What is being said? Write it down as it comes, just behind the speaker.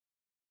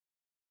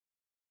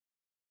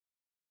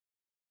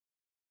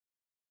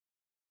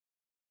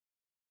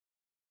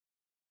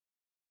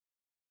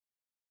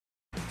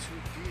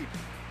deep.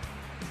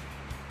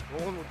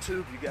 Rolling with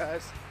tube, you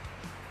guys.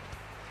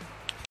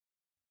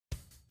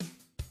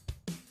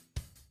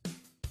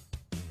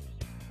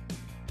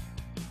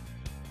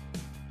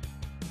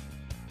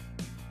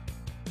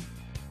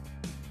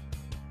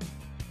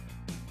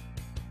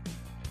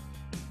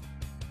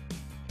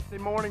 Good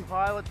morning,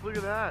 pilots. Look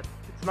at that.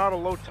 It's not a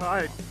low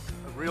tide,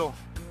 not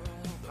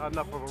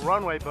enough of a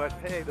runway, but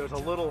hey, there's a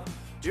little,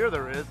 here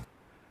there is.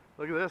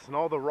 Look at this, and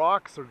all the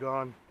rocks are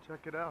gone.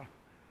 Check it out.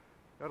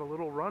 Got a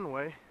little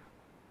runway.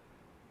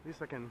 At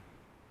least I can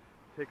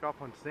take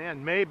off on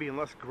sand, maybe,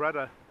 unless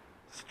Greta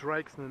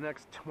strikes in the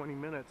next 20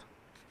 minutes.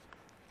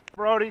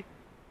 Brody,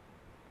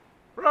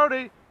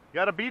 you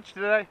got a beach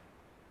today?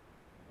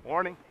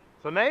 Morning.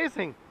 It's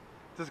amazing.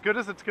 It's as good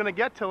as it's gonna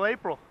get till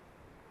April.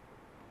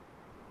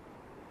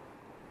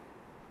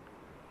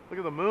 Look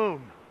at the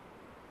moon.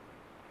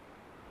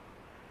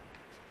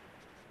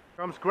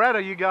 Comes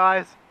Greta, you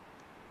guys.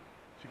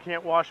 She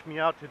can't wash me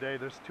out today.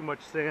 There's too much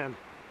sand.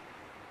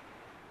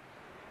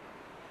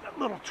 That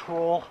little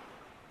troll.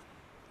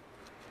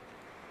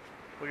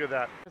 Look at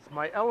that.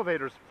 My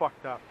elevator's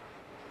fucked up.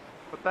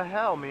 What the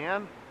hell,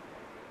 man?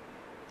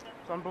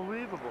 It's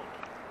unbelievable.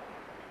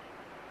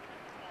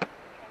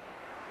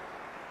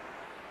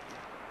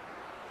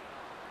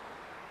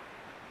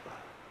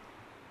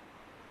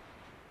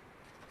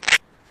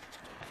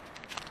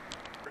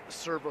 The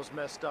servo's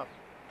messed up.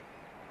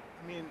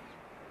 I mean,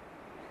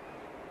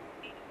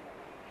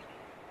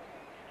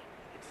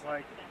 it's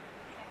like,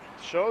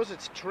 it shows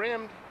it's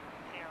trimmed.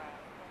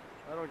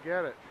 I don't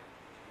get it.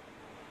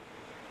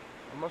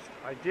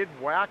 I did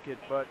whack it,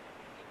 but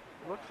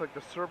it looks like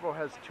the servo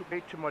has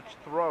way too much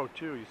throw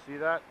too. You see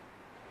that?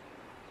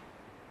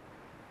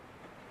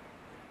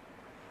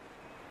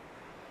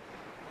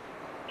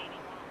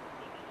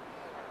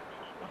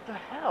 What the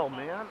hell,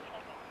 man?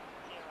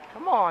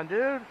 Come on,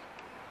 dude.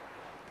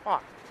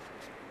 Fuck.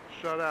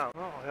 Shut out.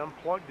 Oh, I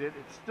unplugged it.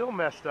 It's still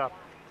messed up.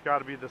 It's got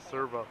to be the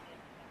servo.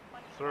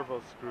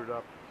 Servo's screwed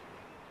up.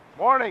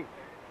 Morning.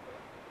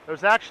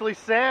 There's actually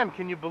sand.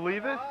 Can you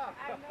believe it?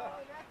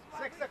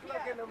 6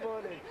 o'clock in the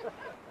morning.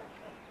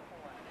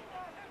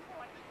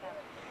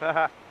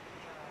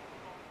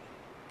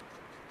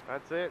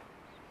 That's it.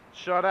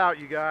 Shut out,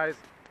 you guys.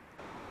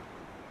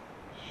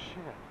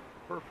 Shit.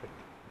 Perfect.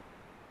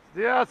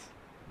 Yes.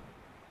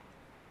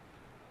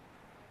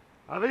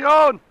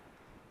 Avión.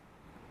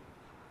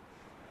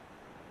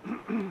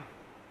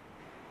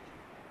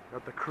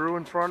 Got the crew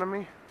in front of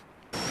me.